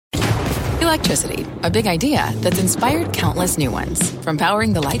Electricity, a big idea that's inspired countless new ones. From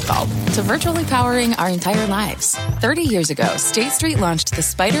powering the light bulb to virtually powering our entire lives. 30 years ago, State Street launched the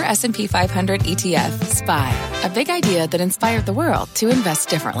Spider S&P 500 ETF, SPY. A big idea that inspired the world to invest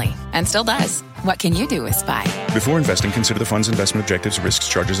differently. And still does. What can you do with SPY? Before investing, consider the fund's investment objectives, risks,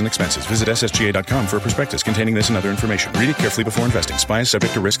 charges, and expenses. Visit ssga.com for a prospectus containing this and other information. Read it carefully before investing. SPY is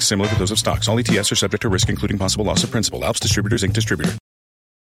subject to risks similar to those of stocks. All ETFs are subject to risk, including possible loss of principal. Alps Distributors, Inc. Distributor.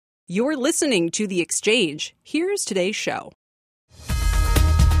 You're listening to The Exchange. Here's today's show.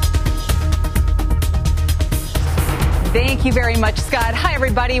 Thank you very much, Scott. Hi,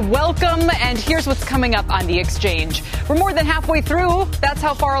 everybody. Welcome. And here's what's coming up on The Exchange. We're more than halfway through. That's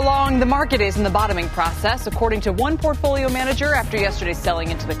how far along the market is in the bottoming process, according to one portfolio manager after yesterday's selling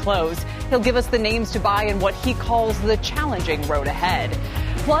into the close. He'll give us the names to buy and what he calls the challenging road ahead.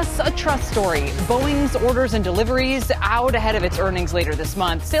 Plus, a trust story. Boeing's orders and deliveries out ahead of its earnings later this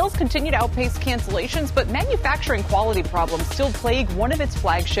month. Sales continue to outpace cancellations, but manufacturing quality problems still plague one of its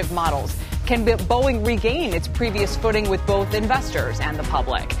flagship models. Can Boeing regain its previous footing with both investors and the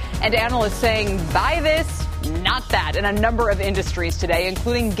public? And analysts saying, buy this, not that, in a number of industries today,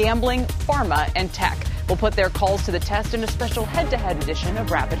 including gambling, pharma, and tech. We'll put their calls to the test in a special head-to-head edition of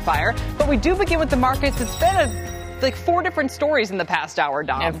Rapid Fire. But we do begin with the markets. It's been like four different stories in the past hour,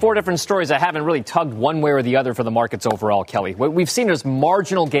 Dom. And four different stories that haven't really tugged one way or the other for the markets overall, Kelly. What we've seen is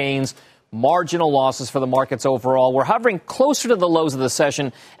marginal gains, marginal losses for the markets overall. We're hovering closer to the lows of the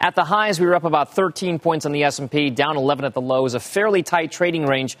session. At the highs, we were up about 13 points on the S&P, down 11 at the lows, a fairly tight trading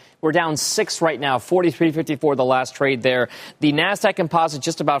range. We're down 6 right now, 43.54 the last trade there. The NASDAQ composite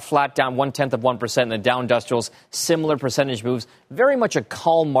just about flat, down 0.1%, and the Dow Industrials, similar percentage moves. Very much a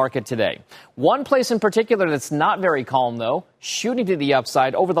calm market today. One place in particular that's not very calm, though, shooting to the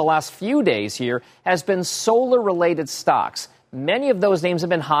upside over the last few days here, has been solar-related stocks. Many of those names have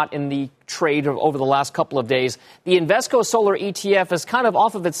been hot in the trade over the last couple of days. The Invesco Solar ETF is kind of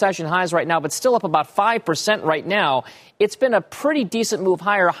off of its session highs right now, but still up about 5% right now. It's been a pretty decent move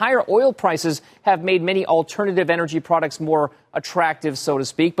higher. Higher oil prices have made many alternative energy products more attractive, so to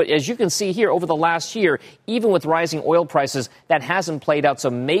speak. But as you can see here, over the last year, even with rising oil prices, that hasn't played out. So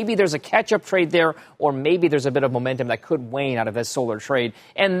maybe there's a catch-up trade there, or maybe there's a bit of momentum that could wane out of this solar trade.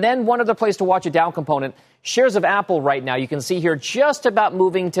 And then one other place to watch a Dow component, shares of Apple right now. You can see here just about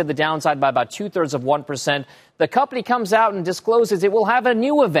moving to the downside by about 0.2%. The company comes out and discloses it will have a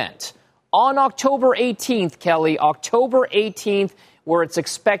new event on October 18th, Kelly, October 18th, where it's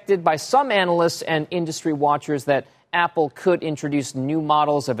expected by some analysts and industry watchers that Apple could introduce new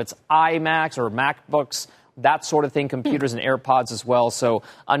models of its iMacs or MacBooks, that sort of thing, computers and AirPods as well. So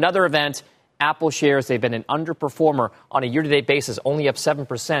another event. Apple shares, they've been an underperformer on a year-to-date basis, only up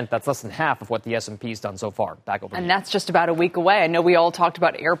 7%. That's less than half of what the S&P's done so far. Back over. And that's just about a week away. I know we all talked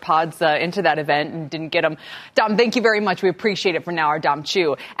about AirPods into that event and didn't get them. Dom, thank you very much. We appreciate it for now, our Dom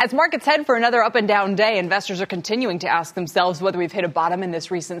Chu. As markets head for another up and down day, investors are continuing to ask themselves whether we've hit a bottom in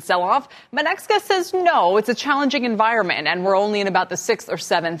this recent sell-off. My next guest says no, it's a challenging environment, and we're only in about the 6th or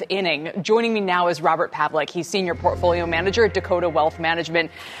 7th inning. Joining me now is Robert Pavlik. He's Senior Portfolio Manager at Dakota Wealth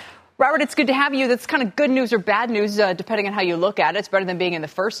Management. Robert, it's good to have you. That's kind of good news or bad news, depending on how you look at it. It's better than being in the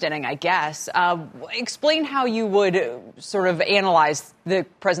first inning, I guess. Explain how you would sort of analyze the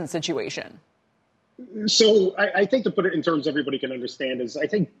present situation. So I think to put it in terms everybody can understand is I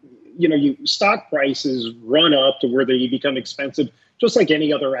think, stock prices run up to where they become expensive, just like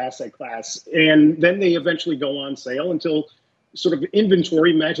any other asset class. And then they eventually go on sale until sort of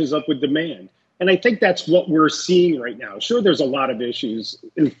inventory matches up with demand. And I think that's what we're seeing right now. Sure, there's a lot of issues,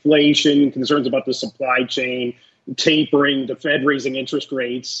 inflation, concerns about the supply chain, tapering, the Fed raising interest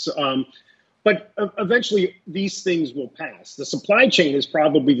rates. But eventually, these things will pass. The supply chain is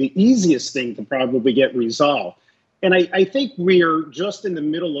probably the easiest thing to probably get resolved. And I think we're just in the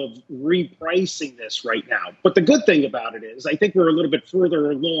middle of repricing this right now. But the good thing about it is I think we're a little bit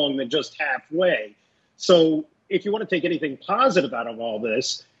further along than just halfway. So if you want to take anything positive out of all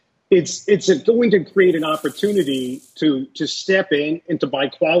this, it's going to create an opportunity to step in and to buy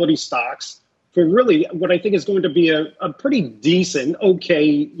quality stocks for really what I think is going to be a pretty decent,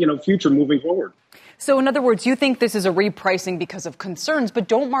 okay, future moving forward. So in other words, you think this is a repricing because of concerns, but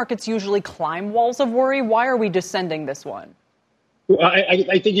don't markets usually climb walls of worry? Why are we descending this one? Well,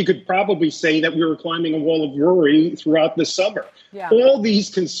 I think you could probably say that we were climbing a wall of worry throughout the summer. Yeah. All these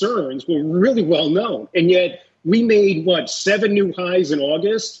concerns were really well known, and yet we made, 7 new highs in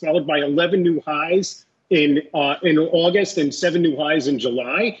August, followed by 11 new highs in August and 7 new highs in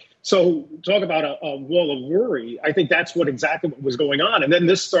July. So talk about a wall of worry. I think that's exactly what was going on. And then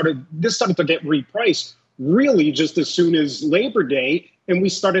this started to get repriced really just as soon as Labor Day. and we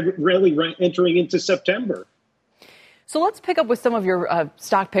started really entering into September. So let's pick up with some of your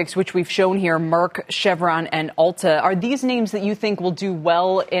stock picks, which we've shown here, Merck, Chevron, and Ulta. Are these names that you think will do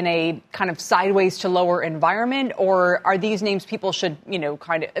well in a kind of sideways to lower environment, or are these names people should,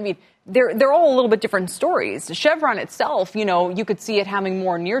 they're all a little bit different stories. Chevron itself, you could see it having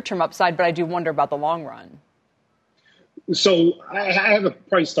more near-term upside, but I do wonder about the long run. So I have a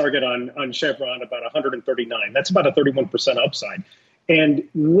price target on Chevron about 139. That's about a 31% upside. And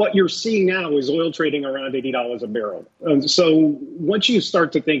what you're seeing now is oil trading around $80 a barrel. So once you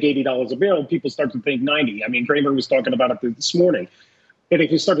start to think $80 a barrel, people start to think 90. I mean, Kramer was talking about it this morning. And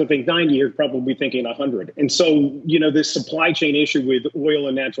if you start to think 90, you're probably thinking 100. And so, this supply chain issue with oil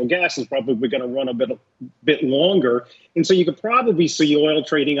and natural gas is probably going to run a bit longer. And so you could probably see oil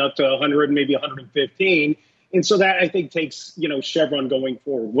trading up to 100, maybe 115. And so that, I think, takes, Chevron going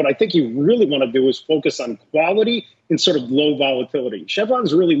forward. What I think you really want to do is focus on quality and sort of low volatility.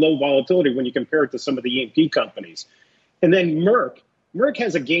 Chevron's really low volatility when you compare it to some of the E&P companies. And then Merck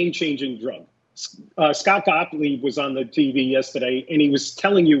has a game-changing drug. Scott Gottlieb was on the TV yesterday, and he was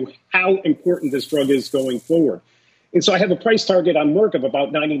telling you how important this drug is going forward. And so I have a price target on Merck of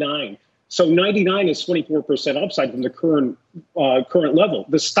about 99. So 99 is 24% upside from the current level.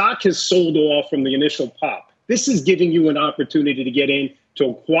 The stock has sold off from the initial pop. This is giving you an opportunity to get into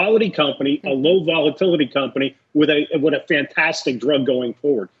a quality company, a low volatility company with a fantastic drug going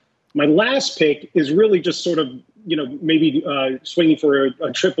forward. My last pick is really just sort of, maybe swinging for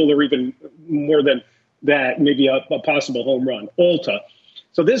a triple or even more than that, maybe a possible home run, Ulta.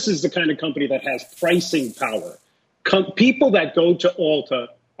 So this is the kind of company that has pricing power. People that go to Ulta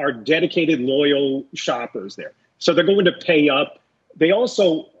are dedicated, loyal shoppers there. So they're going to pay up. They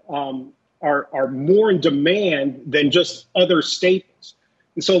also are more in demand than just other staples.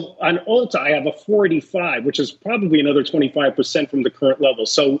 And so on Ulta, I have a 485, which is probably another 25% from the current level.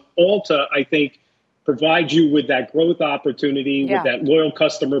 So Ulta, I think, provides you with that growth opportunity, with that loyal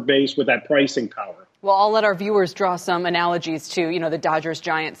customer base, with that pricing power. Well, I'll let our viewers draw some analogies to, the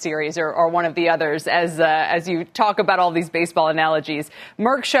Dodgers-Giants series or one of the others as you talk about all these baseball analogies.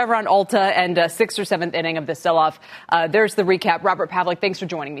 Merck, Chevron, Ulta, and 6th or 7th inning of the sell-off. There's the recap. Robert Pavlik, thanks for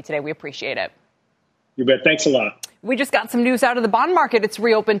joining me today. We appreciate it. You bet. Thanks a lot. We just got some news out of the bond market. It's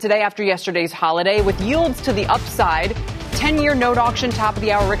reopened today after yesterday's holiday with yields to the upside. 10-year note auction, top of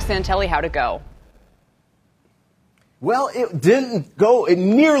the hour. Rick Santelli, how'd it go? Well, it didn't go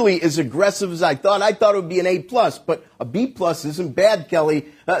nearly as aggressive as I thought. I thought it would be an A+, but a B+ isn't bad, Kelly.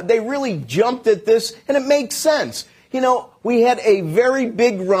 They really jumped at this, and it makes sense. We had a very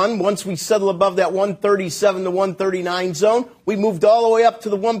big run once we settled above that 137 to 139 zone. We moved all the way up to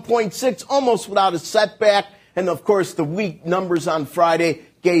the 1.6, almost without a setback. And, of course, the weak numbers on Friday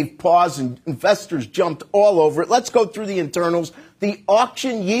gave pause, and investors jumped all over it. Let's go through the internals. The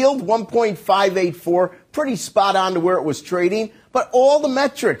auction yield, 1.584, pretty spot on to where it was trading. But all the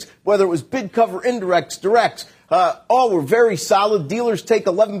metrics, whether it was bid cover, indirects, directs, all were very solid. Dealers take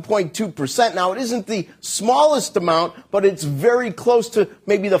 11.2%. Now, it isn't the smallest amount, but it's very close to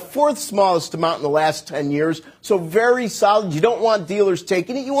maybe the fourth smallest amount in the last 10 years. So very solid. You don't want dealers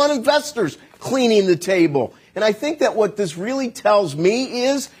taking it. You want investors cleaning the table. And I think that what this really tells me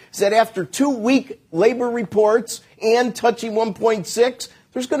is that after 2 weak labor reports and touching 1.6,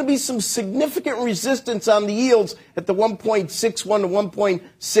 there's going to be some significant resistance on the yields at the 1.61 to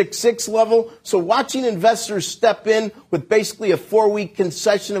 1.66 level. So watching investors step in with basically a 4-week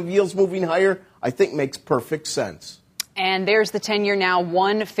concession of yields moving higher, I think makes perfect sense. And there's the 10-year now,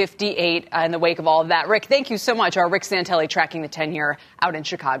 158 in the wake of all of that. Rick, thank you so much. Our Rick Santelli tracking the 10-year out in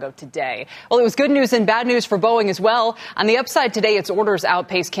Chicago today. Well, it was good news and bad news for Boeing as well. On the upside today, its orders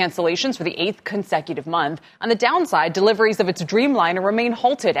outpaced cancellations for the 8th consecutive month. On the downside, deliveries of its Dreamliner remain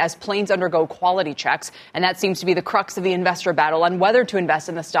halted as planes undergo quality checks. And that seems to be the crux of the investor battle on whether to invest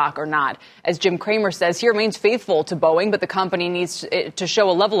in the stock or not. As Jim Cramer says, he remains faithful to Boeing, but the company needs to show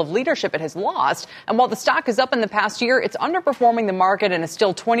a level of leadership it has lost. And while the stock is up in the past year, it's underperforming the market and is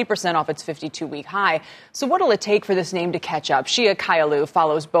still 20% off its 52-week high. So what'll it take for this name to catch up? Shia Kaialu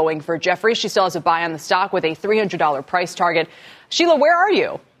follows Boeing for Jefferies. She still has a buy on the stock with a $300 price target. Sheila, where are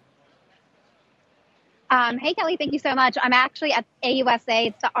you? Hey, Kelly, thank you so much. I'm actually at AUSA.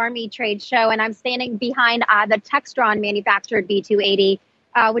 It's the Army trade show, and I'm standing behind the Textron manufactured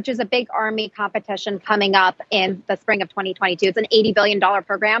B-280, which is a big Army competition coming up in the spring of 2022. It's an $80 billion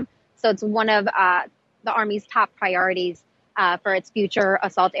program, so it's one of the Army's top priorities. for its future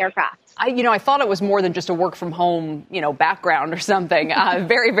assault aircraft. I thought it was more than just a work from home, background or something.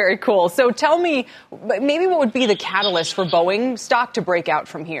 Very, very cool. So tell me, maybe what would be the catalyst for Boeing stock to break out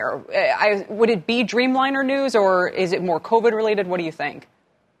from here? Would it be Dreamliner news, or is it more COVID related? What do you think?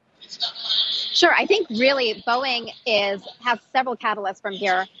 Sure. I think really Boeing has several catalysts from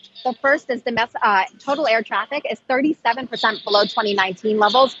here. The first is total air traffic is 37% below 2019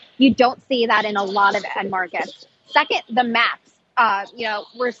 levels. You don't see that in a lot of end markets. Second, the MAX.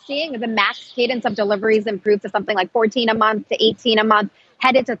 We're seeing the MAX cadence of deliveries improve to something like 14 a month to 18 a month,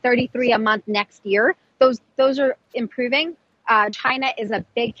 headed to 33 a month next year. Those are improving. China is a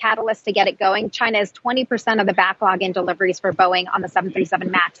big catalyst to get it going. China is 20% of the backlog in deliveries for Boeing on the 737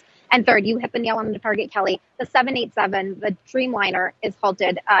 MAX. And third, you hit the nail on the target, Kelly. The 787, the Dreamliner, is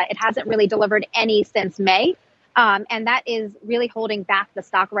halted. It hasn't really delivered any since May. And that is really holding back the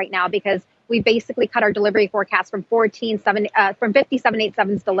stock right now because we basically cut our delivery forecast from 50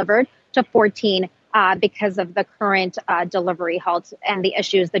 787s delivered to 14 because of the current delivery halt and the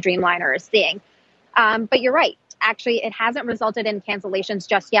issues the Dreamliner is seeing. But you're right. Actually, it hasn't resulted in cancellations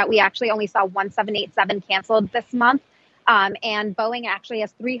just yet. We actually only saw one 787 canceled this month. And Boeing actually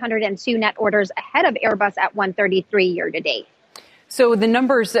has 302 net orders ahead of Airbus at 133 year to date. So the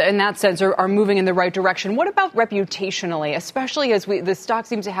numbers in that sense are moving in the right direction. What about reputationally, especially as the stock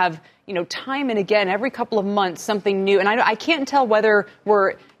seems to have, time and again, every couple of months, something new. And I can't tell whether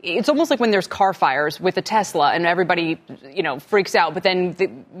it's almost like when there's car fires with a Tesla and everybody, freaks out. But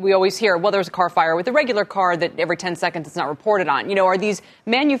then we always hear, well, there's a car fire with a regular car that every 10 seconds it's not reported on. Are these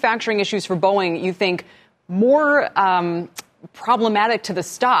manufacturing issues for Boeing, you think, more problematic to the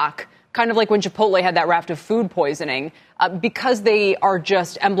stock, kind of like when Chipotle had that raft of food poisoning, because they are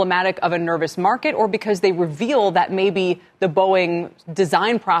just emblematic of a nervous market, or because they reveal that maybe the Boeing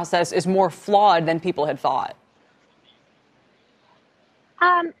design process is more flawed than people had thought?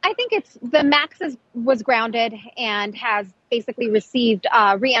 I think the MAX was grounded and has basically received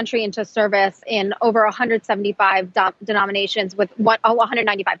re-entry into service in over 175 denominations with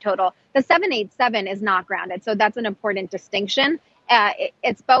 195 total. The 787 is not grounded, so that's an important distinction.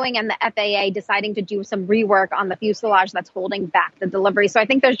 It's Boeing and the FAA deciding to do some rework on the fuselage that's holding back the delivery. So I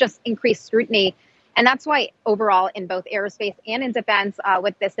think there's just increased scrutiny. And that's why overall in both aerospace and in defense,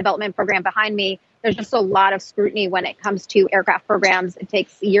 with this development program behind me, there's just a lot of scrutiny when it comes to aircraft programs. It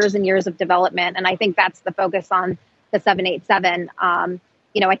takes years and years of development. And I think that's the focus on the 787.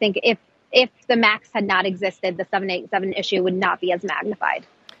 I think if the MAX had not existed, the 787 issue would not be as magnified.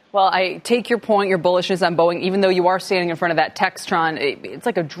 Well, I take your point, your bullishness on Boeing, even though you are standing in front of that Textron. It's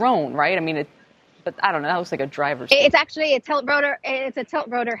like a drone, right? I mean, but I don't know. That looks like a driver's seat. It's actually a tilt rotor. It's a tilt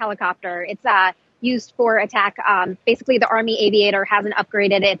rotor helicopter. It's used for attack. Basically, the Army Aviator hasn't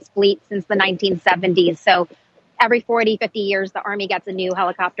upgraded its fleet since the 1970s. So every 40, 50 years, the Army gets a new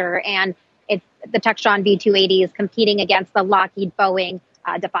helicopter. And it's the Textron V-280 is competing against the Lockheed Boeing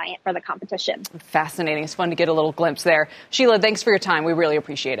Defiant for the competition. Fascinating. It's fun to get a little glimpse there. Sheila, thanks for your time. We really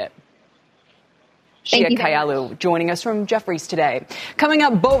appreciate it. Shia Kayalu joining us from Jefferies today. Coming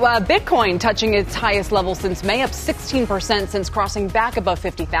up, Bitcoin touching its highest level since May, up 16% since crossing back above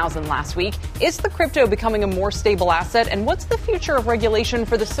 50,000 last week. Is the crypto becoming a more stable asset? And what's the future of regulation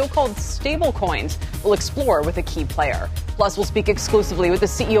for the so-called stable coins? We'll explore with a key player. Plus, we'll speak exclusively with the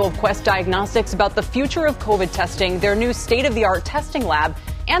CEO of Quest Diagnostics about the future of COVID testing, their new state-of-the-art testing lab,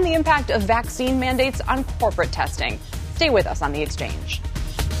 and the impact of vaccine mandates on corporate testing. Stay with us on The Exchange.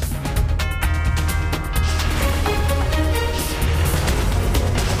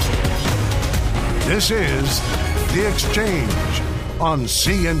 This is The Exchange on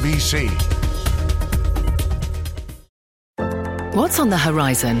CNBC. What's on the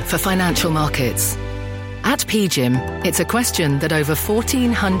horizon for financial markets? At PGIM, it's a question that over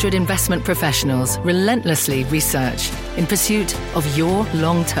 1,400 investment professionals relentlessly research in pursuit of your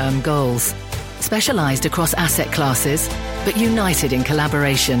long-term goals. Specialized across asset classes, but united in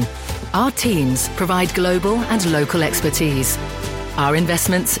collaboration, our teams provide global and local expertise. Our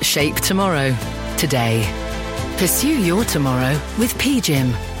investments shape tomorrow, today. Pursue your tomorrow with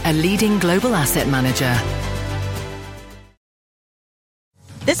PGIM, a leading global asset manager.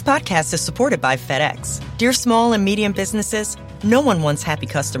 This podcast is supported by FedEx. Dear small and medium businesses, no one wants happy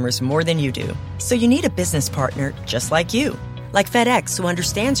customers more than you do. So you need a business partner just like you. Like FedEx, who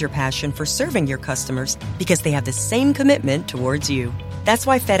understands your passion for serving your customers because they have the same commitment towards you. That's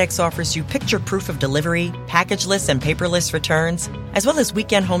why FedEx offers you picture proof of delivery, packageless and paperless returns, as well as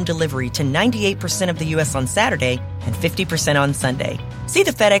weekend home delivery to 98% of the U.S. on Saturday and 50% on Sunday. See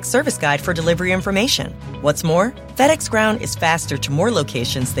the FedEx service guide for delivery information. What's more, FedEx Ground is faster to more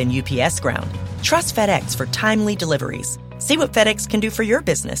locations than UPS Ground. Trust FedEx for timely deliveries. See what FedEx can do for your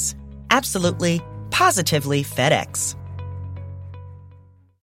business. Absolutely, positively FedEx.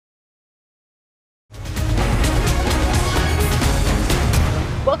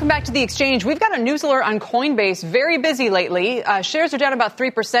 Welcome back to the exchange. We've got a news alert on Coinbase. Very busy lately. Shares are down about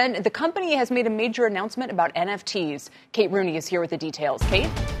 3%. The company has made a major announcement about NFTs. Kate Rooney is here with the details. Kate?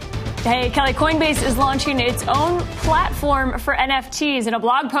 Hey, Kelly, Coinbase is launching its own platform for NFTs. In a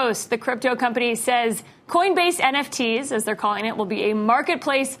blog post, the crypto company says Coinbase NFTs, as they're calling it, will be a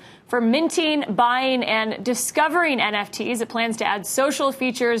marketplace for minting, buying, and discovering NFTs. It plans to add social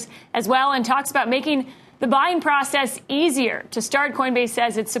features as well and talks about making the buying process easier. To start, Coinbase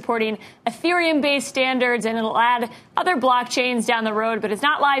says it's supporting Ethereum-based standards and it'll add other blockchains down the road, but it's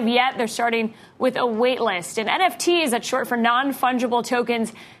not live yet. They're starting with a wait list. And NFTs, that's short for non-fungible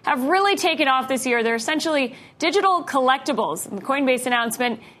tokens, have really taken off this year. They're essentially digital collectibles. And the Coinbase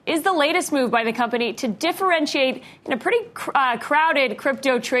announcement is the latest move by the company to differentiate in a pretty crowded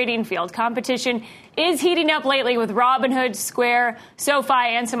crypto trading field. Competition is heating up lately with Robinhood, Square, SoFi,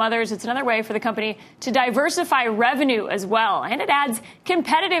 and some others. It's another way for the company to diversify revenue as well. And it adds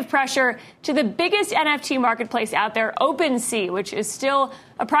competitive pressure to the biggest NFT marketplace out there, OpenSea, which is still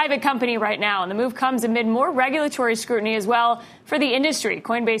a private company right now. And the move comes amid more regulatory scrutiny as well for the industry.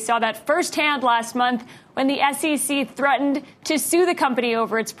 Coinbase saw that firsthand last month when the SEC threatened to sue the company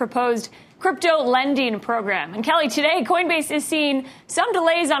over its proposed crypto lending program. And Kelly, today, Coinbase is seeing some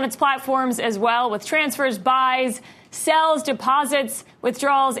delays on its platforms as well, with transfers, buys, sells, deposits,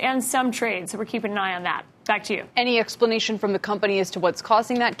 withdrawals, and some trades. So we're keeping an eye on that. Back to you. Any explanation from the company as to what's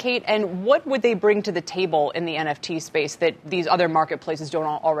causing that, Kate? And what would they bring to the table in the NFT space that these other marketplaces don't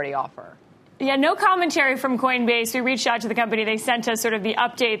already offer? Yeah, no commentary from Coinbase. We reached out to the company. They sent us sort of the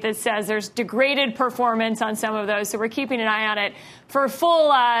update that says there's degraded performance on some of those. So we're keeping an eye on it for full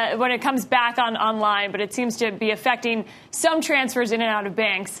when it comes back online. But it seems to be affecting some transfers in and out of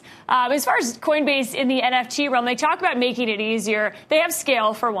banks. As far as Coinbase in the NFT realm, they talk about making it easier. They have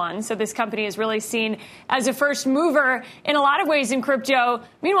scale, for one. So this company is really seen as a first mover in a lot of ways in crypto.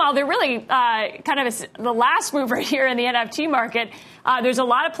 Meanwhile, they're really kind of the last mover here in the NFT market. There's a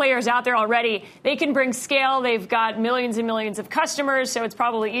lot of players out there already. They can bring scale. They've got millions and millions of customers, so it's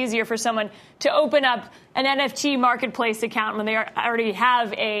probably easier for someone to open up an NFT marketplace account when they already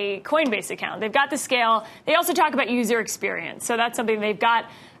have a Coinbase account. They've got the scale. They also talk about user experience, so that's something they've got.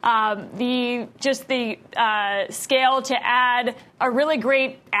 The scale to add a really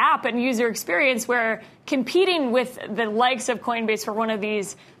great app and user experience where competing with the likes of Coinbase for one of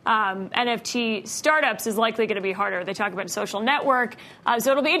these NFT startups is likely going to be harder. They talk about a social network.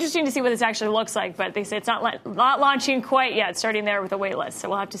 So it'll be interesting to see what this actually looks like. But they say it's not launching quite yet, starting there with a wait list. So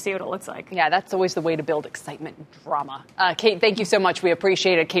we'll have to see what it looks like. Yeah, that's always the way to build excitement and drama. Kate, thank you so much. We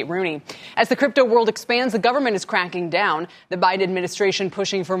appreciate it. Kate Rooney. As the crypto world expands, the government is cracking down. The Biden administration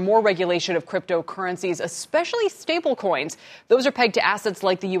pushing for more regulation of cryptocurrencies, especially stable coins. Those are pegged to assets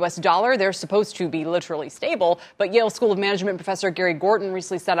like the U.S. dollar. They're supposed to be literally stable. But Yale School of Management professor Gary Gorton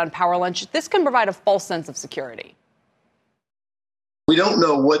recently said on Power Lunch, this can provide a false sense of security. We don't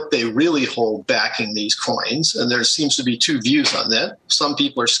know what they really hold backing these coins, and there seems to be two views on that. Some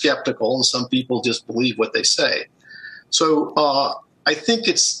people are skeptical, and some people just believe what they say. So I think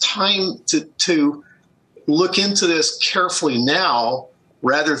it's time to look into this carefully now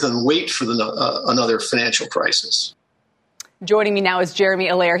rather than wait for another financial crisis. Joining me now is Jeremy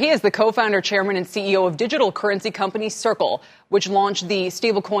Allaire. He is the co-founder, chairman, and CEO of digital currency company Circle, which launched the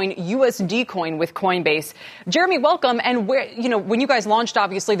stablecoin USD coin with Coinbase. Jeremy, welcome. And when you guys launched,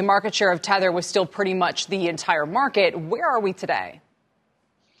 obviously the market share of Tether was still pretty much the entire market. Where are we today?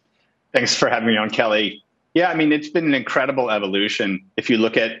 Thanks for having me on, Kelly. Yeah, I mean, it's been an incredible evolution. If you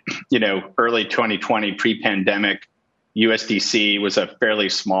look at, early 2020, pre-pandemic, USDC was a fairly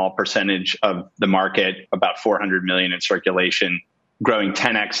small percentage of the market, about 400 million in circulation, growing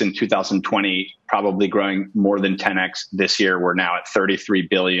 10x in 2020, probably growing more than 10x this year. We're now at 33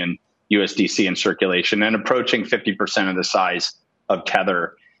 billion USDC in circulation and approaching 50% of the size of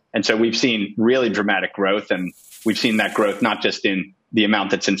Tether. And so we've seen really dramatic growth, and we've seen that growth not just in the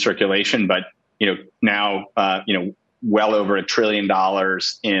amount that's in circulation, but now well over $1 trillion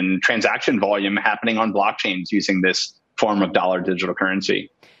in transaction volume happening on blockchains using this form of dollar digital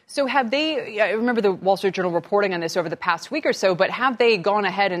currency. So have they, I remember the Wall Street Journal reporting on this over the past week or so, but have they gone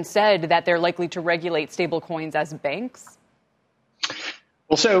ahead and said that they're likely to regulate stablecoins as banks?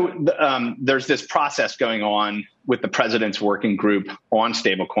 Well, so there's this process going on with the president's working group on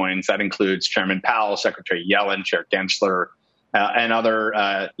stablecoins. That includes Chairman Powell, Secretary Yellen, Chair Gensler, and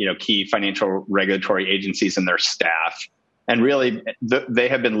other key financial regulatory agencies and their staff. And really, they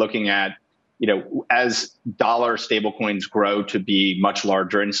have been looking at as dollar stablecoins grow to be much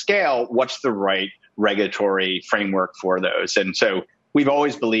larger in scale, what's the right regulatory framework for those? And so we've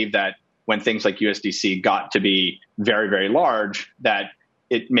always believed that when things like USDC got to be very, very large, that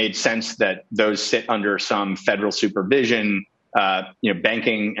it made sense that those sit under some federal supervision,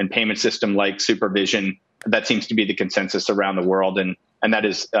 banking and payment system like supervision. That seems to be the consensus around the world. And that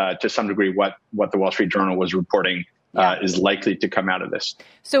is to some degree what the Wall Street Journal was reporting is likely to come out of this.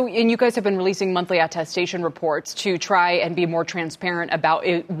 So, and you guys have been releasing monthly attestation reports to try and be more transparent about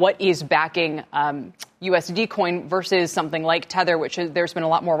what is backing USD coin versus something like Tether, which there's been a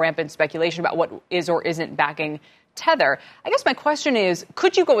lot more rampant speculation about what is or isn't backing Tether. I guess my question is,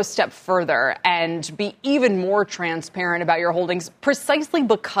 could you go a step further and be even more transparent about your holdings precisely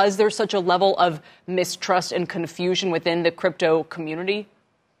because there's such a level of mistrust and confusion within the crypto community?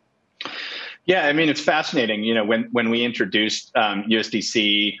 Yeah, I mean, it's fascinating. When we introduced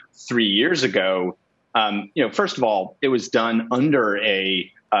USDC 3 years ago, first of all, it was done under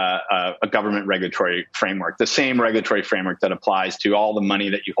a government regulatory framework, the same regulatory framework that applies to all the money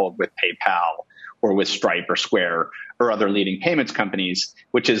that you hold with PayPal or with Stripe or Square or other leading payments companies,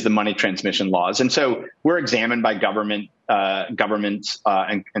 which is the money transmission laws. And so we're examined by governments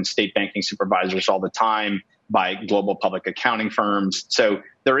and state banking supervisors all the time, by global public accounting firms. So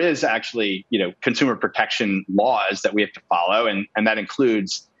there is actually, consumer protection laws that we have to follow. And that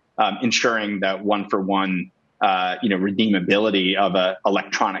includes ensuring that one-for-one, redeemability of an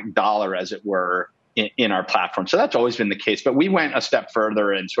electronic dollar, as it were, in our platform. So that's always been the case. But we went a step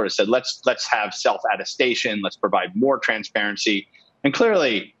further and sort of said, let's have self-attestation. Let's provide more transparency. And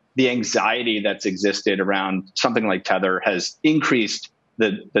clearly, the anxiety that's existed around something like Tether has increased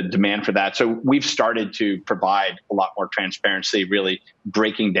the demand for that. So we've started to provide a lot more transparency, really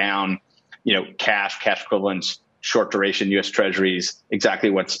breaking down, cash equivalents, short duration U.S. Treasuries, exactly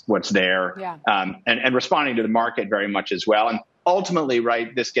what's there, and responding to the market very much as well. And ultimately,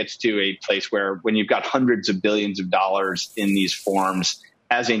 right, this gets to a place where when you've got hundreds of billions of dollars in these forms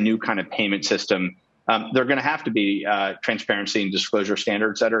as a new kind of payment system, there are going to have to be transparency and disclosure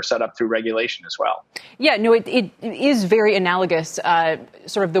standards that are set up through regulation as well. Yeah, no, it is very analogous,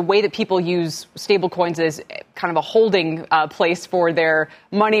 sort of the way that people use stablecoins as kind of a holding place for their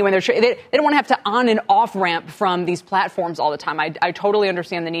money when they don't want to have to on and off ramp from these platforms all the time. I totally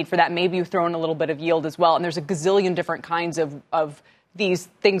understand the need for that. Maybe you throw in a little bit of yield as well. And there's a gazillion different kinds of these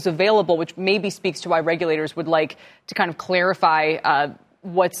things available, which maybe speaks to why regulators would like to kind of clarify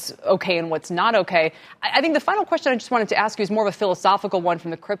what's okay and what's not okay. I think the final question I just wanted to ask you is more of a philosophical one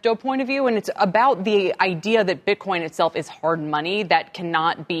from the crypto point of view, and it's about the idea that Bitcoin itself is hard money that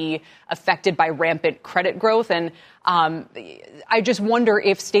cannot be affected by rampant credit growth. And I just wonder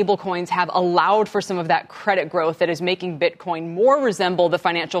if stablecoins have allowed for some of that credit growth that is making Bitcoin more resemble the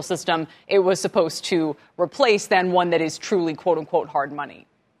financial system it was supposed to replace than one that is truly, quote unquote, hard money.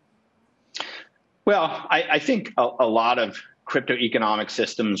 Well, I think a lot of crypto economic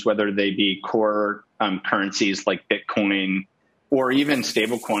systems, whether they be core currencies like Bitcoin or even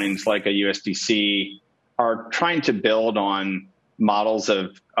stable coins like a USDC, are trying to build on models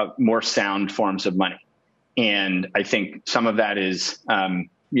of more sound forms of money. And I think some of that is,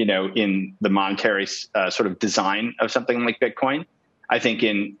 in the monetary sort of design of something like Bitcoin. I think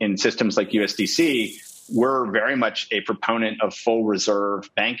in systems like USDC, we're very much a proponent of full reserve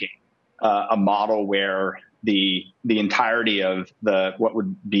banking, a model where the entirety of what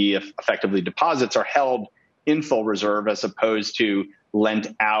would be effectively deposits are held in full reserve as opposed to lent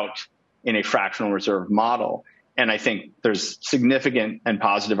out in a fractional reserve model. And I think there's significant and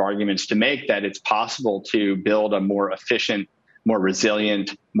positive arguments to make that it's possible to build a more efficient, more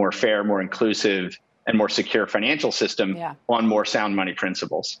resilient, more fair, more inclusive, and more secure financial system on more sound money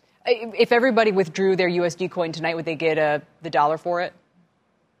principles. If everybody withdrew their USD coin tonight, would they get the dollar for it?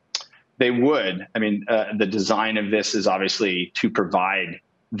 They would. I mean, the design of this is obviously to provide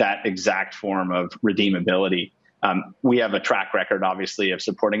that exact form of redeemability. We have a track record, obviously, of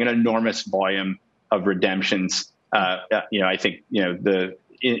supporting an enormous volume of redemptions. I think,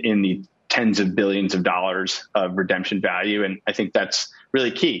 in the tens of billions of dollars of redemption value. And I think that's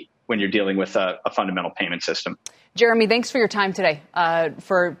really key when you're dealing with a fundamental payment system. Jeremy, thanks for your time today,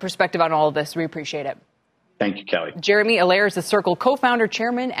 for perspective on all of this. We appreciate it. Thank you, Kelly. Jeremy Allaire is the Circle co-founder,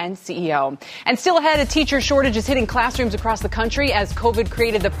 chairman, and CEO. And still ahead, a teacher shortage is hitting classrooms across the country as COVID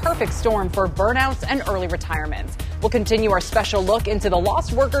created the perfect storm for burnouts and early retirements. We'll continue our special look into the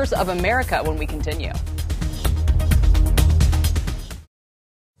lost workers of America when we continue.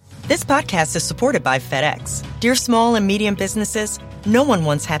 This podcast is supported by FedEx. Dear small and medium businesses, no one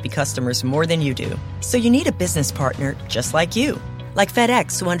wants happy customers more than you do. So you need a business partner just like you. Like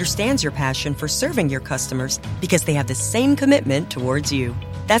FedEx, who understands your passion for serving your customers because they have the same commitment towards you.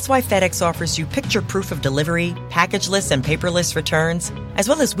 That's why FedEx offers you picture proof of delivery, packageless and paperless returns, as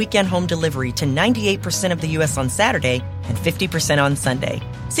well as weekend home delivery to 98% of the U.S. on Saturday and 50% on Sunday.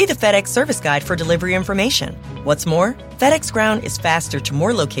 See the FedEx service guide for delivery information. What's more, FedEx Ground is faster to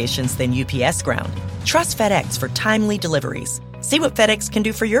more locations than UPS Ground. Trust FedEx for timely deliveries. See what FedEx can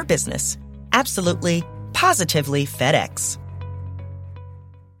do for your business. Absolutely, positively FedEx.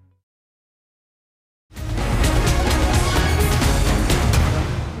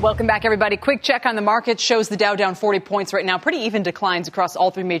 Welcome back, everybody. Quick check on the market shows the Dow down 40 points right now. Pretty even declines across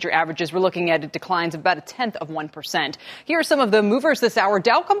all three major averages. We're looking at declines of about 0.1%. Here are some of the movers this hour.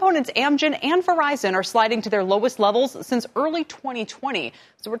 Dow components Amgen and Verizon are sliding to their lowest levels since early 2020.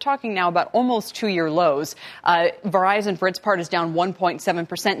 So we're talking now about almost 2-year lows. Verizon, for its part, is down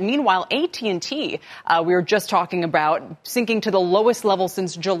 1.7%. Meanwhile, AT&T, we were just talking about sinking to the lowest level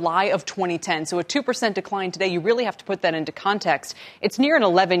since July of 2010. So a 2% decline today. You really have to put that into context. It's near an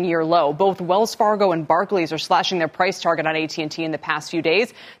 11-year low. Both Wells Fargo and Barclays are slashing their price target on AT&T in the past few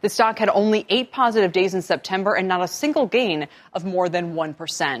days. The stock had only 8 positive days in September and not a single gain of more than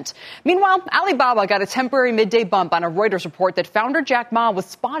 1%. Meanwhile, Alibaba got a temporary midday bump on a Reuters report that founder Jack Ma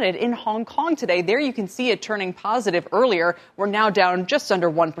was spotted in Hong Kong today. There you can see it turning positive earlier. We're now down just under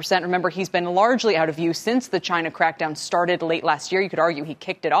 1%. Remember, he's been largely out of view since the China crackdown started late last year. You could argue he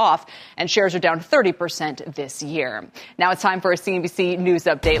kicked it off, and shares are down 30% this year. Now it's time for a CNBC News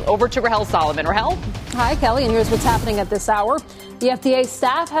update. Over to Rahel Solomon. Rahel? Hi, Kelly, and here's what's happening at this hour. The FDA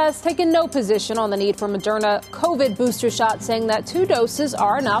staff has taken no position on the need for Moderna COVID booster shot, saying that 2 doses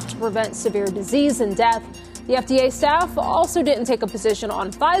are enough to prevent severe disease and death. The FDA staff also didn't take a position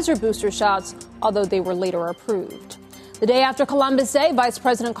on Pfizer booster shots, although they were later approved. The day after Columbus Day, Vice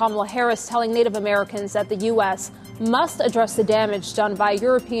President Kamala Harris telling Native Americans that the U.S. must address the damage done by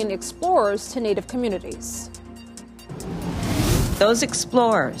European explorers to Native communities. Those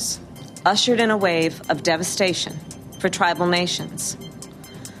explorers ushered in a wave of devastation for tribal nations,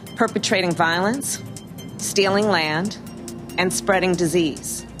 perpetrating violence, stealing land, and spreading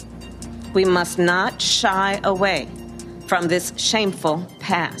disease. We must not shy away from this shameful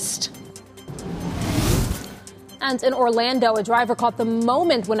past. And in Orlando, a driver caught the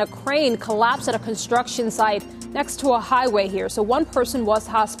moment when a crane collapsed at a construction site next to a highway here. So one person was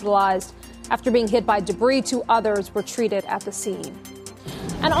hospitalized after being hit by debris. 2 others were treated at the scene.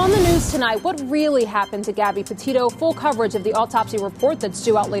 And on the news tonight, what really happened to Gabby Petito? Full coverage of the autopsy report that's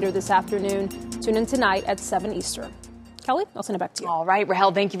due out later this afternoon. Tune in tonight at 7 Eastern. Kelly, I'll send it back to you. All right,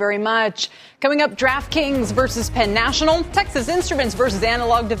 Rahel, thank you very much. Coming up, DraftKings versus Penn National, Texas Instruments versus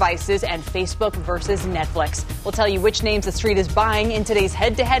Analog Devices, and Facebook versus Netflix. We'll tell you which names the street is buying in today's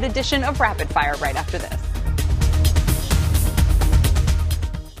head-to-head edition of Rapid Fire right after this.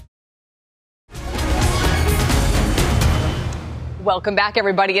 Welcome back,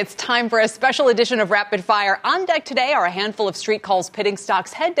 everybody. It's time for a special edition of Rapid Fire. On deck today are a handful of street calls pitting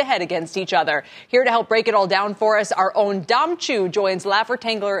stocks head-to-head against each other. Here to help break it all down for us, our own Dom Chu joins Laffer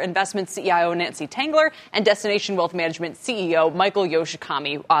Tangler Investments CIO Nancy Tangler and Destination Wealth Management CEO Michael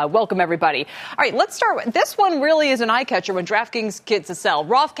Yoshikami. Welcome, everybody. All right, let's start with this one. Really is an eye-catcher when DraftKings gets a sell.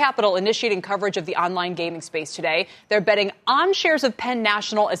 Roth Capital initiating coverage of the online gaming space today. They're betting on shares of Penn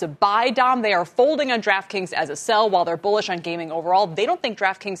National as a buy, Dom. They are folding on DraftKings as a sell while they're bullish on gaming overall. They don't think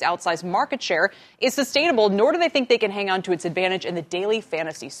DraftKings' outsized market share is sustainable, nor do they think they can hang on to its advantage in the daily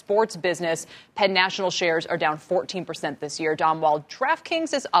fantasy sports business. Penn National shares are down 14% this year, Dom, while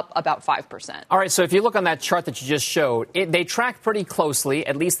DraftKings is up about 5%. All right, so if you look on that chart that you just showed, they track pretty closely.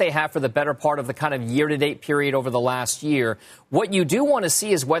 At least they have for the better part of the kind of year-to-date period over the last year. What you do want to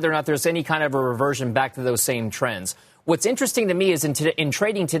see is whether or not there's any kind of a reversion back to those same trends. What's interesting to me is in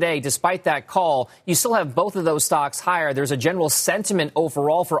trading today, despite that call, you still have both of those stocks higher. There's a general sentiment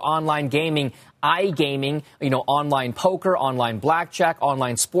overall for online gaming, iGaming, online poker, online blackjack,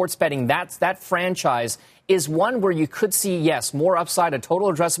 online sports betting. That franchise is one where you could see, yes, more upside, a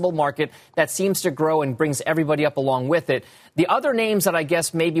total addressable market that seems to grow and brings everybody up along with it. The other names that I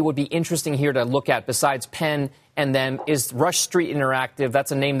guess maybe would be interesting here to look at besides Penn and them is Rush Street Interactive.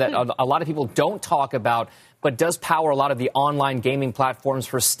 That's a name that a lot of people don't talk about, but does power a lot of the online gaming platforms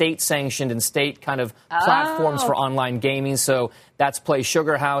for state-sanctioned and state kind of platforms for online gaming. So that's Play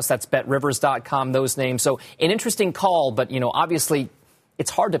Sugar House, that's BetRivers.com, those names. So an interesting call, but, obviously it's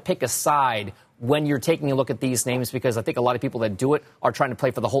hard to pick a side when you're taking a look at these names because I think a lot of people that do it are trying to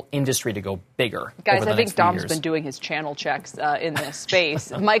play for the whole industry to go bigger. Guys, I think Dom's been doing his channel checks in this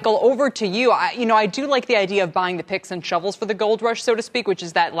space. Michael, over to you. I do like the idea of buying the picks and shovels for the gold rush, so to speak, which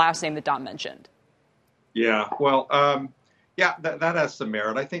is that last name that Dom mentioned. Yeah, well, Yeah, that has some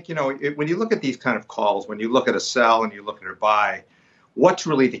merit. I think, when you look at these kind of calls, when you look at a sell and you look at a buy, what's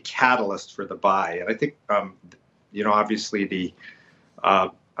really the catalyst for the buy? And I think, obviously the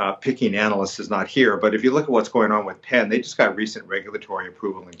picking analyst is not here, but if you look at what's going on with Penn, they just got recent regulatory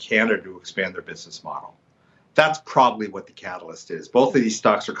approval in Canada to expand their business model. That's probably what the catalyst is. Both of these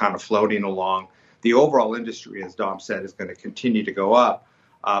stocks are kind of floating along. The overall industry, as Dom said, is going to continue to go up.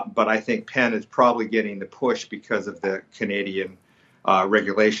 But I think Penn is probably getting the push because of the Canadian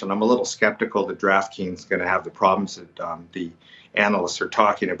regulation. I'm a little skeptical that DraftKings is going to have the problems that the analysts are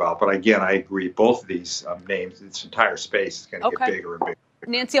talking about. But again, I agree. Both of these names, this entire space is going to get bigger and bigger.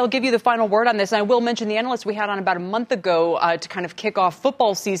 Nancy, I'll give you the final word on this. And I will mention the analyst we had on about a month ago to kind of kick off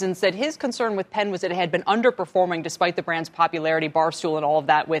football season said his concern with Penn was that it had been underperforming despite the brand's popularity, Barstool and all of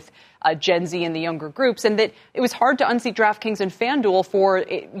that with Gen Z and the younger groups, and that it was hard to unseat DraftKings and FanDuel for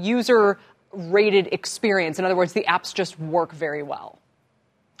user-rated experience. In other words, the apps just work very well.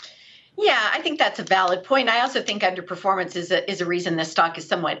 Yeah, I think that's a valid point. I also think underperformance is a reason this stock is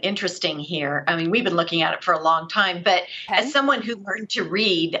somewhat interesting here. I mean, we've been looking at it for a long time, but as someone who learned to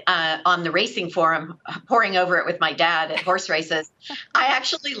read on the racing forum, poring over it with my dad at horse races, I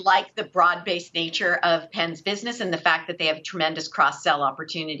actually like the broad-based nature of Penn's business and the fact that they have tremendous cross-sell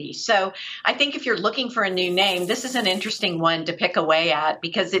opportunities. So I think if you're looking for a new name, this is an interesting one to pick away at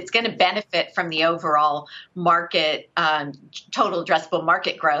because it's going to benefit from the overall market, total addressable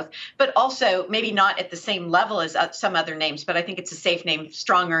market growth, but also maybe not at the same level as some other names, but I think it's a safe name,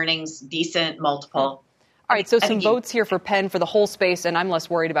 strong earnings, decent multiple. All right, so some votes here for Penn for the whole space, and I'm less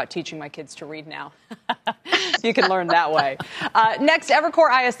worried about teaching my kids to read now. You can learn that way. Next, Evercore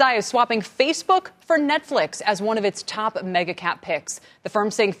ISI is swapping Facebook for Netflix as one of its top mega cap picks. The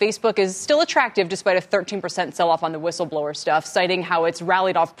firm saying Facebook is still attractive despite a 13% sell-off on the whistleblower stuff, citing how it's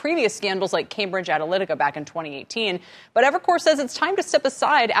rallied off previous scandals like Cambridge Analytica back in 2018. But Evercore says it's time to step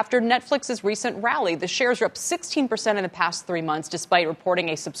aside after Netflix's recent rally. The shares are up 16% in the past 3 months, despite reporting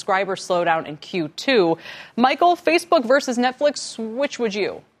a subscriber slowdown in Q2. Michael, Facebook versus Netflix, which would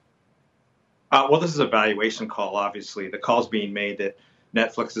you? Well, this is a valuation call, obviously. The call's being made that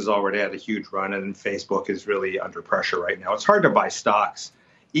Netflix has already had a huge run and Facebook is really under pressure right now. It's hard to buy stocks,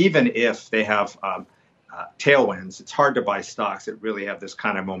 even if they have tailwinds. It's hard to buy stocks that really have this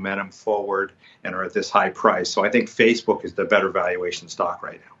kind of momentum forward and are at this high price. So I think Facebook is the better valuation stock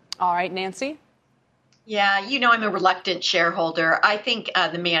right now. All right, Nancy? Yeah, I'm a reluctant shareholder. I think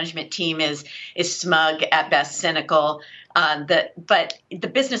the management team is smug, at best cynical. But the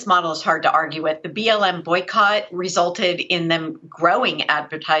business model is hard to argue with. The BLM boycott resulted in them growing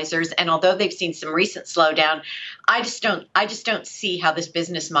advertisers, and although they've seen some recent slowdown, I just don't see how this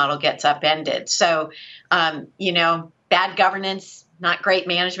business model gets upended. So, bad governance, not great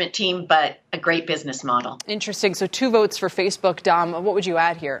management team, but a great business model. Interesting. So 2 votes for Facebook. Dom, what would you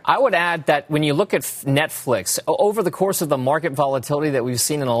add here? I would add that when you look at Netflix, over the course of the market volatility that we've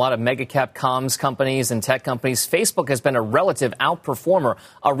seen in a lot of mega cap comms companies and tech companies, Facebook has been a relative outperformer,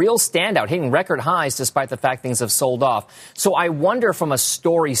 a real standout, hitting record highs despite the fact things have sold off. So I wonder from a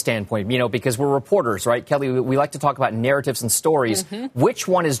story standpoint, because we're reporters, right? Kelly, we like to talk about narratives and stories. Mm-hmm. Which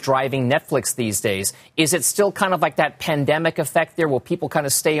one is driving Netflix these days? Is it still kind of like that pandemic effect there? Will people kind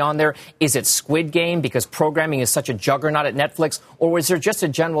of stay on there? Is it Squid Game because programming is such a juggernaut at Netflix? Or was there just a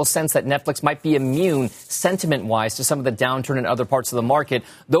general sense that Netflix might be immune sentiment-wise to some of the downturn in other parts of the market?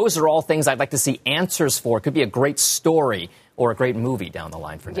 Those are all things I'd like to see answers for. It could be a great story or a great movie down the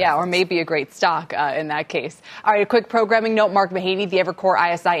line for Netflix. Yeah, or maybe a great stock in that case. All right, a quick programming note. Mark Mahaney, the Evercore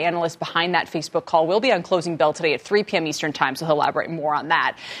ISI analyst behind that Facebook call, will be on closing bell today at 3 p.m. Eastern time, so he'll elaborate more on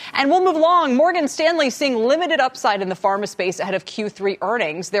that. And we'll move along. Morgan Stanley seeing limited upside in the pharma space ahead of Q3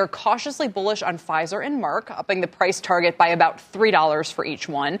 earnings. They're cautiously bullish on Pfizer and Merck, upping the price target by about $3 for each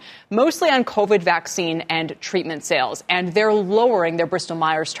one, mostly on COVID vaccine and treatment sales. And they're lowering their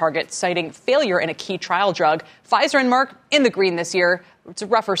Bristol-Myers target, citing failure in a key trial drug. Pfizer and Merck in the green this year. It's a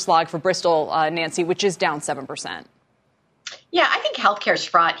rougher slog for Bristol, Nancy, which is down 7%. Yeah, I think healthcare's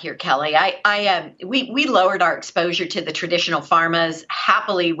fraught here, Kelly. We lowered our exposure to the traditional pharmas.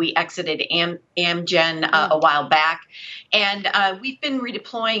 Happily, we exited Amgen a while back. And we've been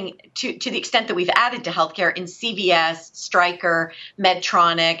redeploying to the extent that we've added to healthcare in CVS, Stryker,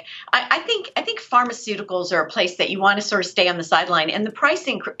 Medtronic. I think pharmaceuticals are a place that you want to sort of stay on the sideline. And the price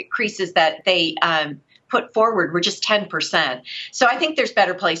increases that they put forward were just 10%. So I think there's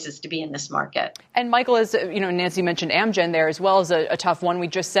better places to be in this market. And Michael, as Nancy mentioned Amgen there as well as a tough one. We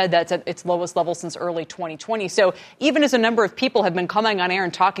just said that's at its lowest level since early 2020. So even as a number of people have been coming on air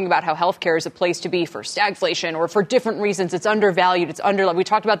and talking about how healthcare is a place to be for stagflation or for different reasons, it's undervalued, we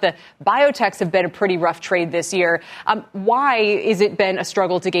talked about the biotechs have been a pretty rough trade this year. Why is it been a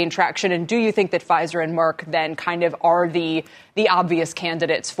struggle to gain traction? And do you think that Pfizer and Merck then kind of are the obvious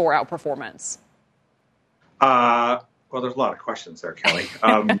candidates for outperformance? Well, there's a lot of questions there, Kelly.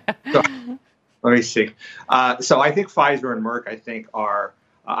 So, let me see. So I think Pfizer and Merck, I think, are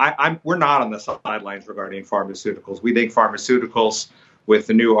we're not on the sidelines regarding pharmaceuticals. We think pharmaceuticals with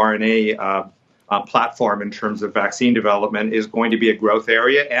the new RNA platform in terms of vaccine development is going to be a growth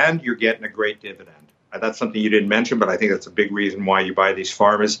area, and you're getting a great dividend. That's something you didn't mention, but I think that's a big reason why you buy these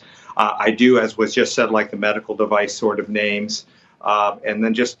pharmas. I do, as was just said, like the medical device sort of names, and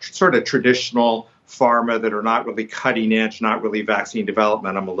then just sort of traditional pharma that are not really cutting edge, not really vaccine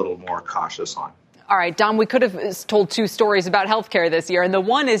development, I'm a little more cautious on. All right, Dom, we could have told two stories about healthcare this year. And the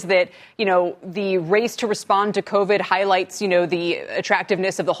one is that, the race to respond to COVID highlights, the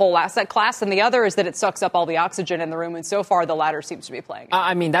attractiveness of the whole asset class. And the other is that it sucks up all the oxygen in the room. And so far, the latter seems to be playing.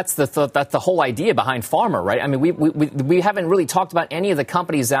 I mean, that's the whole idea behind pharma, right? I mean, we haven't really talked about any of the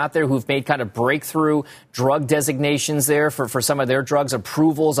companies out there who've made kind of breakthrough drug designations there for some of their drugs,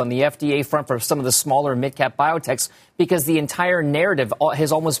 approvals on the FDA front for some of the smaller mid-cap biotechs, because the entire narrative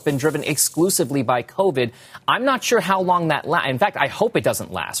has almost been driven exclusively by COVID. I'm not sure how long that lasts. In fact, I hope it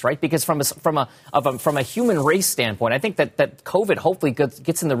doesn't last, right? Because from a human race standpoint, I think that COVID hopefully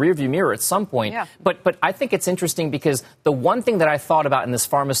gets in the rearview mirror at some point. Yeah. But I think it's interesting because the one thing that I thought about in this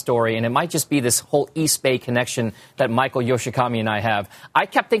pharma story, and it might just be this whole East Bay connection that Michael Yoshikami and I have, I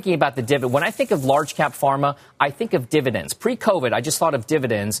kept thinking about the dividend. When I think of large cap pharma, I think of dividends. Pre-COVID, I just thought of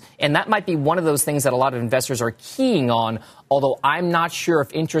dividends, and that might be one of those things that a lot of investors are keying on, although I'm not sure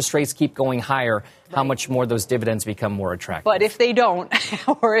if interest rates keep going higher, how much more those dividends become more attractive. But if they don't,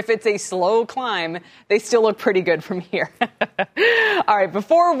 or if it's a slow climb, they still look pretty good from here. All right,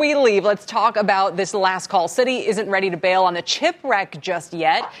 before we leave, let's talk about this last call. Citi isn't ready to bail on the chip wreck just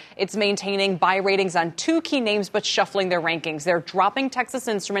yet. It's maintaining buy ratings on two key names, but shuffling their rankings. They're dropping Texas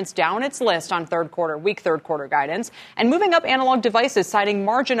Instruments down its list on weak third quarter guidance, and moving up analog devices, citing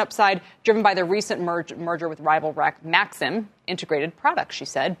margin upside driven by the recent merger with rival Maxim integrated products, she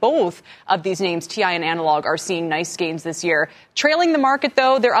said. Both of these names, TI and Analog, are seeing nice gains this year. Trailing the market,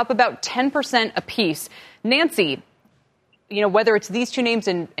 though, they're up about 10% apiece. Nancy, whether it's these two names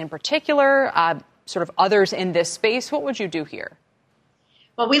in particular, sort of others in this space, what would you do here?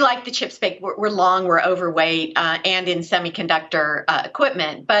 Well, we like the chip space. We're long, we're overweight, and in semiconductor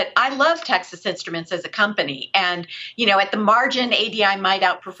equipment. But I love Texas Instruments as a company. And, at the margin, ADI might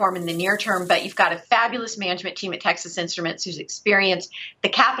outperform in the near term, but you've got a fabulous management team at Texas Instruments who's experienced the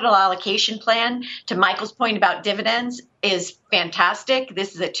capital allocation plan. To Michael's point about dividends, is fantastic.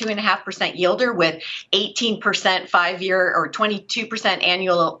 This is a 2.5% yielder with 18% 5-year or 22%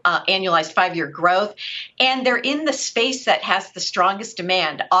 annualized 5-year growth. And they're in the space that has the strongest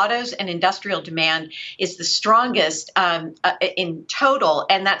demand. Autos and industrial demand is the strongest in total,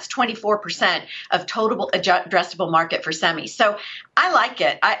 and that's 24% of total addressable market for semi. So I like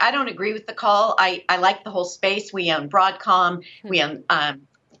it. I don't agree with the call. I like the whole space. We own Broadcom. We own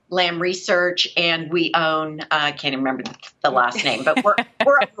Lam Research, and we own, I can't even remember the last name, but we're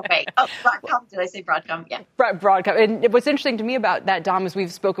overweight. Oh, Broadcom. Did I say Broadcom? Yeah. Broadcom. And what's interesting to me about that, Dom, is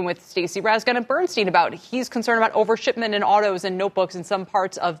we've spoken with Stacey Rasgon at Bernstein about he's concerned about overshipment in autos and notebooks in some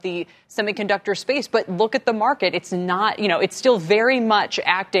parts of the semiconductor space. But look at the market. It's not, it's still very much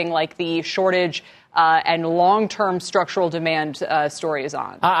acting like the shortage and long-term structural demand story is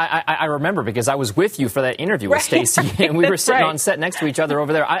on. I remember because I was with you for that interview with Stacey, and we were sitting on set next to each other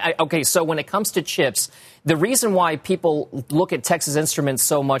over there. Okay, so when it comes to chips, the reason why people look at Texas Instruments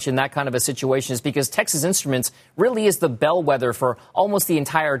so much in that kind of a situation is because Texas Instruments really is the bellwether for almost the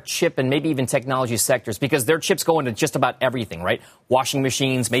entire chip and maybe even technology sectors, because their chips go into just about everything, right? Washing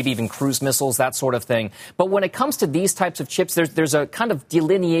machines, maybe even cruise missiles, that sort of thing. But when it comes to these types of chips, there's a kind of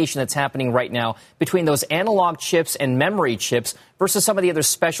delineation that's happening right now between those analog chips and memory chips versus some of the other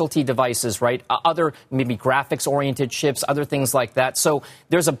specialty devices, right? Other maybe graphics-oriented chips, other things like that. So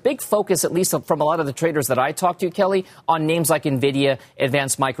there's a big focus, at least from a lot of the traders that I talked to, Kelly, on names like NVIDIA,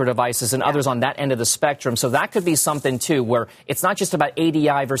 Advanced Micro Devices, and others on that end of the spectrum. So that could be something, too, where it's not just about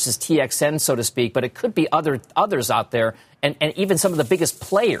ADI versus TXN, so to speak, but it could be others out there, and even some of the biggest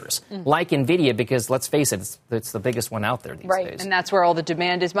players like NVIDIA, because let's face it, it's the biggest one out there these days. Right, and that's where all the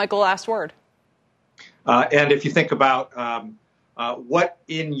demand is. Michael, last word. And if you think about what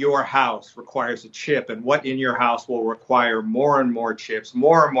in your house requires a chip and what in your house will require more and more chips,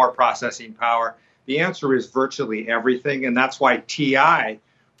 more and more processing power? The answer is virtually everything. And that's why TI,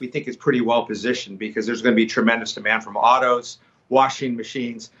 we think, is pretty well positioned, because there's going to be tremendous demand from autos, washing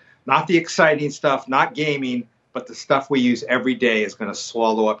machines, not the exciting stuff, not gaming, but the stuff we use every day is going to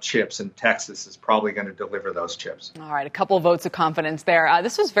swallow up chips, and Texas is probably going to deliver those chips. All right, a couple of votes of confidence there.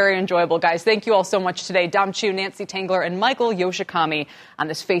 This was very enjoyable, guys. Thank you all so much today. Dom Chu, Nancy Tangler, and Michael Yoshikami on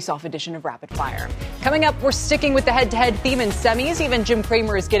this face-off edition of Rapid Fire. Coming up, we're sticking with the head-to-head theme in semis. Even Jim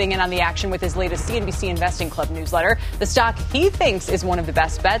Cramer is getting in on the action with his latest CNBC Investing Club newsletter. The stock he thinks is one of the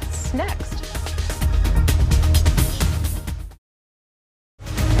best bets next.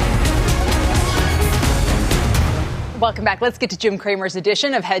 Welcome back. Let's get to Jim Cramer's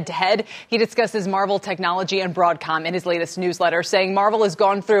edition of Head to Head. He discusses Marvell Technology and Broadcom in his latest newsletter, saying Marvell has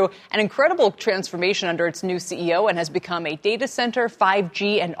gone through an incredible transformation under its new CEO and has become a data center,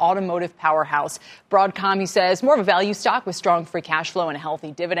 5G, and automotive powerhouse. Broadcom, he says, more of a value stock with strong free cash flow and a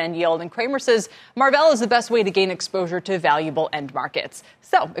healthy dividend yield. And Cramer says Marvell is the best way to gain exposure to valuable end markets.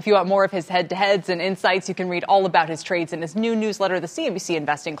 So if you want more of his head-to-heads and insights, you can read all about his trades in his new newsletter, the CNBC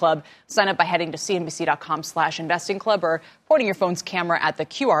Investing Club. Sign up by heading to cnbc.com/investing club or pointing your phone's camera at the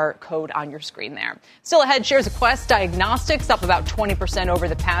QR code on your screen there. Still ahead, shares of Quest Diagnostics up about 20% over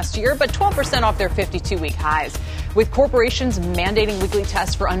the past year, but 12% off their 52-week highs. With corporations mandating weekly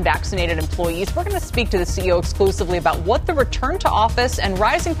tests for unvaccinated employees, we're going to speak to the CEO exclusively about what the return to office and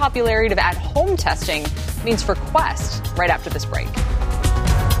rising popularity of at-home testing means for Quest right after this break.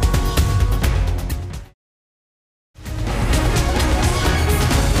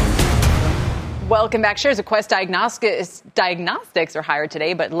 Welcome back. Shares of Quest Diagnostics are higher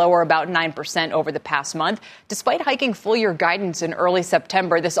today, but lower about 9% over the past month. Despite hiking full-year guidance in early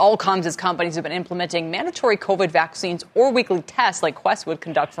September, this all comes as companies have been implementing mandatory COVID vaccines or weekly tests like Quest would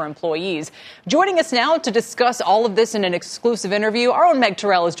conduct for employees. Joining us now to discuss all of this in an exclusive interview, our own Meg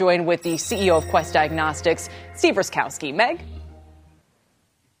Terrell is joined with the CEO of Quest Diagnostics, Steve Ruskowski. Meg?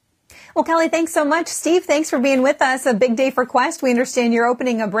 Well, Kelly, thanks so much. Steve, thanks for being with us. A big day for Quest. We understand you're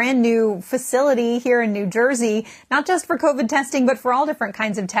opening a brand new facility here in New Jersey, not just for COVID testing, but for all different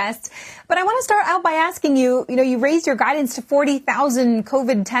kinds of tests. But I want to start out by asking you, you raised your guidance to 40,000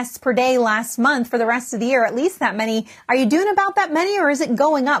 COVID tests per day last month for the rest of the year, at least that many. Are you doing about that many, or is it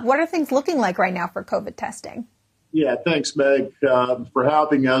going up? What are things looking like right now for COVID testing? Yeah, thanks, Meg, for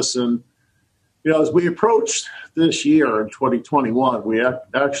having us. And as we approached this year in 2021, we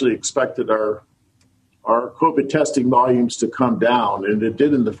actually expected our COVID testing volumes to come down, and it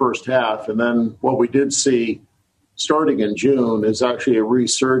did in the first half. And then what we did see starting in June is actually a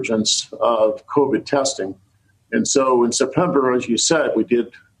resurgence of COVID testing. And so in September, as you said, we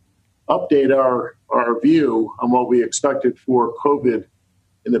did update our view on what we expected for COVID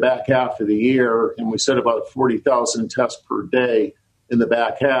in the back half of the year, and we said about 40,000 tests per day in the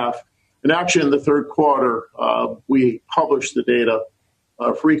back half. And actually, in the third quarter, we publish the data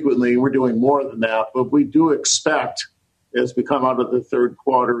frequently. We're doing more than that, but we do expect, as we come out of the third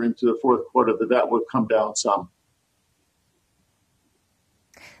quarter into the fourth quarter, that will come down some.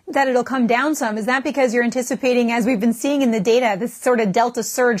 That it'll come down some. Is that because you're anticipating, as we've been seeing in the data, this sort of Delta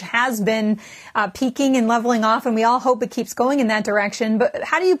surge has been peaking and leveling off, and we all hope it keeps going in that direction. But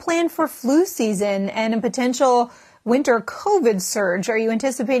how do you plan for flu season and a potential winter COVID surge? Are you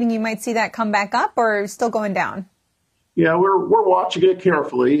anticipating you might see that come back up, or still going down? Yeah, we're watching it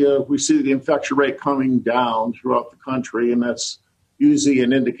carefully. We see the infection rate coming down throughout the country, and that's usually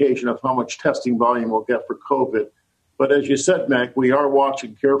an indication of how much testing volume we'll get for COVID. But as you said, Meg, we are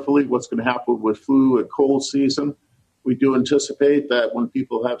watching carefully what's going to happen with flu and cold season. We do anticipate that when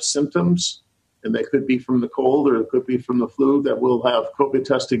people have symptoms, and they could be from the cold or it could be from the flu, that we'll have COVID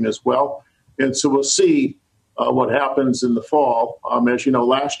testing as well. And so we'll see what happens in the fall. As you know,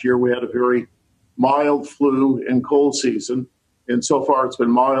 last year we had a very mild flu and cold season, and so far it's been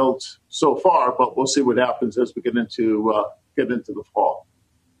mild so far. But we'll see what happens as we get into the fall.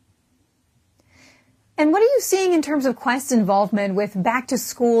 And what are you seeing in terms of Quest involvement with back to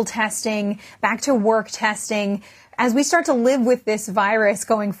school testing, back to work testing, as we start to live with this virus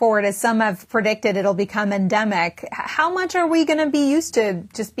going forward? As some have predicted, it'll become endemic. How much are we going to be used to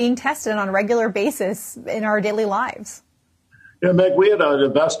just being tested on a regular basis in our daily lives? Yeah, Meg, we had an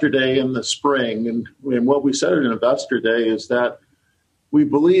investor day in the spring, and what we said at an investor day is that we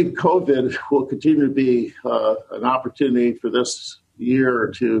believe COVID will continue to be an opportunity for this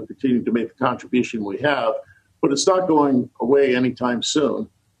year to continue to make the contribution we have, but it's not going away anytime soon.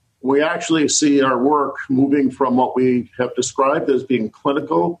 We actually see our work moving from what we have described as being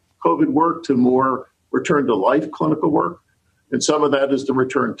clinical COVID work to more return to life clinical work. And some of that is the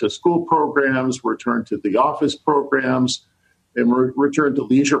return to school programs, return to the office programs, and return to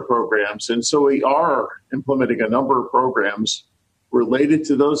leisure programs. And so we are implementing a number of programs related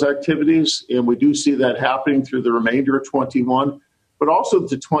to those activities, and we do see that happening through the remainder of 21, but also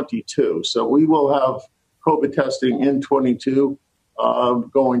to 22. So we will have COVID testing in 22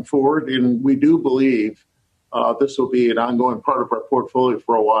 going forward, and we do believe this will be an ongoing part of our portfolio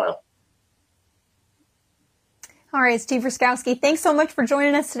for a while. All right, Steve Ruskowski, thanks so much for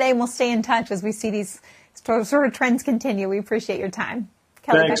joining us today, and we'll stay in touch as we see these sort of trends continue. We appreciate your time.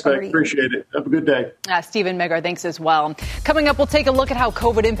 Kelly, thanks, Meg. Appreciate it. Have a good day. Stephen Meggar, thanks as well. Coming up, we'll take a look at how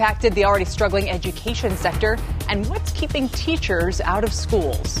COVID impacted the already struggling education sector and what's keeping teachers out of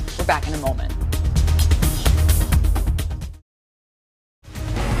schools. We're back in a moment.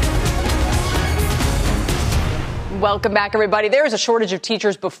 Welcome back, everybody. There was a shortage of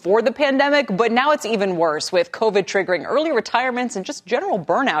teachers before the pandemic, but now it's even worse, with COVID triggering early retirements and just general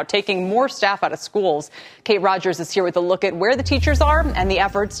burnout, taking more staff out of schools. Kate Rogers is here with a look at where the teachers are and the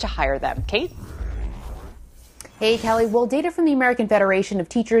efforts to hire them. Kate? Hey, Kelly. Well, data from the American Federation of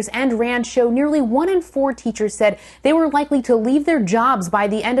Teachers and RAND show nearly 1 in 4 teachers said they were likely to leave their jobs by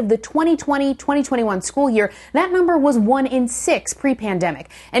the end of the 2020-2021 school year. That number was 1 in 6 pre-pandemic,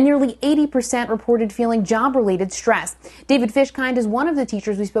 and nearly 80% reported feeling job-related stress. David Fishkind is one of the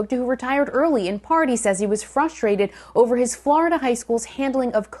teachers we spoke to who retired early. In part, he says he was frustrated over his Florida high school's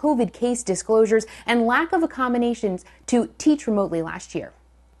handling of COVID case disclosures and lack of accommodations to teach remotely last year.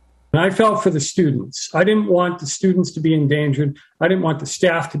 And I felt for the students. I didn't want the students to be endangered. I didn't want the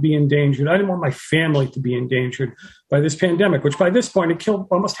staff to be endangered. I didn't want my family to be endangered by this pandemic, which by this point had killed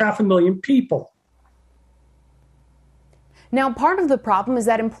almost 500,000 people. Now, part of the problem is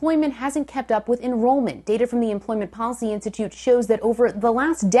that employment hasn't kept up with enrollment. Data from the Employment Policy Institute shows that over the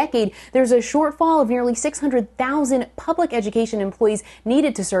last decade, there's a shortfall of nearly 600,000 public education employees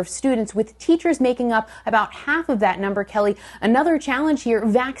needed to serve students, with teachers making up about half of that number, Kelly. Another challenge here,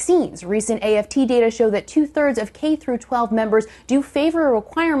 vaccines. Recent AFT data show that 2/3 of K-12 members do favor a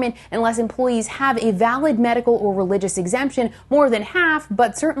requirement unless employees have a valid medical or religious exemption. More than half,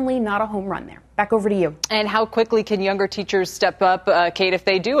 but certainly not a home run there. Back over to you. And how quickly can younger teachers step up, Kate, if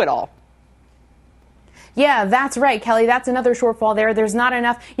they do at all? Yeah, that's right, Kelly. That's another shortfall there. There's not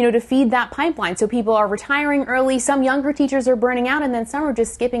enough, to feed that pipeline. So people are retiring early. Some younger teachers are burning out, and then some are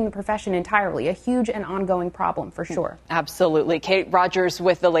just skipping the profession entirely. A huge and ongoing problem for sure. Absolutely. Kate Rogers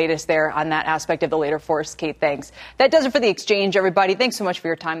with the latest there on that aspect of the labor force. Kate, thanks. That does it for The Exchange, everybody. Thanks so much for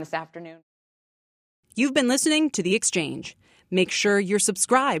your time this afternoon. You've been listening to The Exchange. Make sure you're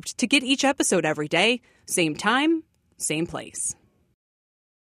subscribed to get each episode every day, same time, same place.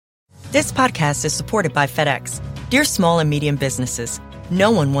 This podcast is supported by FedEx. Dear small and medium businesses,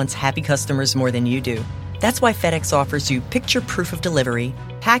 no one wants happy customers more than you do. That's why FedEx offers you picture proof of delivery,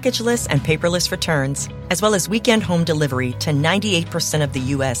 packageless and paperless returns, as well as weekend home delivery to 98% of the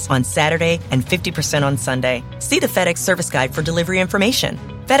U.S. on Saturday and 50% on Sunday. See the FedEx service guide for delivery information.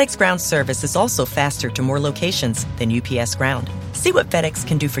 FedEx Ground service is also faster to more locations than UPS Ground. See what FedEx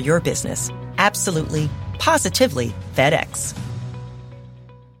can do for your business. Absolutely, positively FedEx.